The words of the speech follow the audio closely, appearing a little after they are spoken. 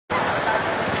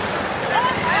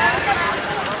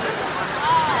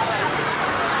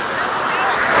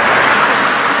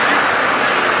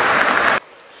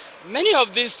Many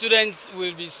of these students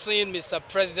will be seeing Mr.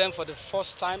 President for the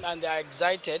first time, and they are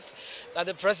excited that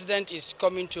the president is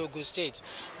coming to Ogun State.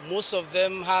 Most of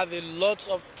them have a lot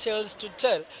of tales to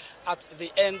tell at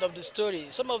the end of the story.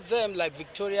 Some of them, like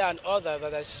Victoria and others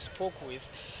that I spoke with,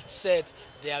 said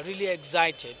they are really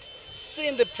excited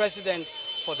seeing the president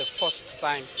for the first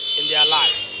time in their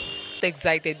lives.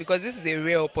 Excited because this is a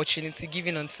rare opportunity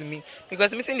given unto me,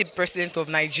 because meeting the president of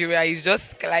Nigeria is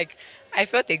just like I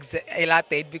felt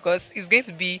elated because it's going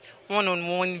to be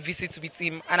one-on-one visit with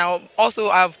him, and I'll also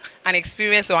have an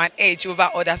experience or an edge over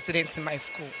other students in my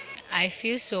school. I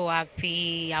feel so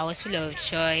happy. I was full of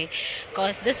joy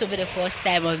because this will be the first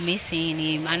time of me seeing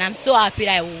him, and I'm so happy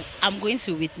that I'm going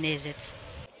to witness it.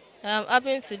 I'm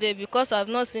happy today because I've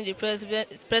not seen the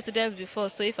president before,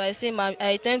 so if I see him,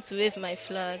 I tend to wave my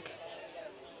flag.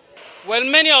 Well,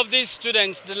 many of these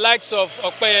students, the likes of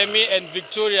Okpeyemi and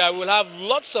Victoria, will have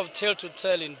lots of tale to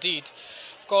tell indeed.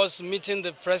 Of course, meeting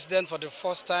the president for the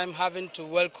first time, having to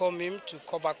welcome him to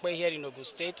Kobakwe here in Ogun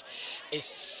State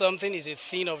is a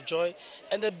thing of joy.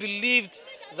 And they believed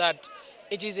that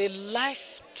it is a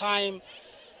lifetime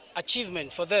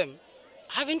achievement for them,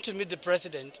 having to meet the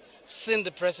president, seeing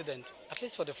the president, at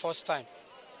least for the first time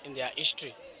in their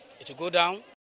history. It will go down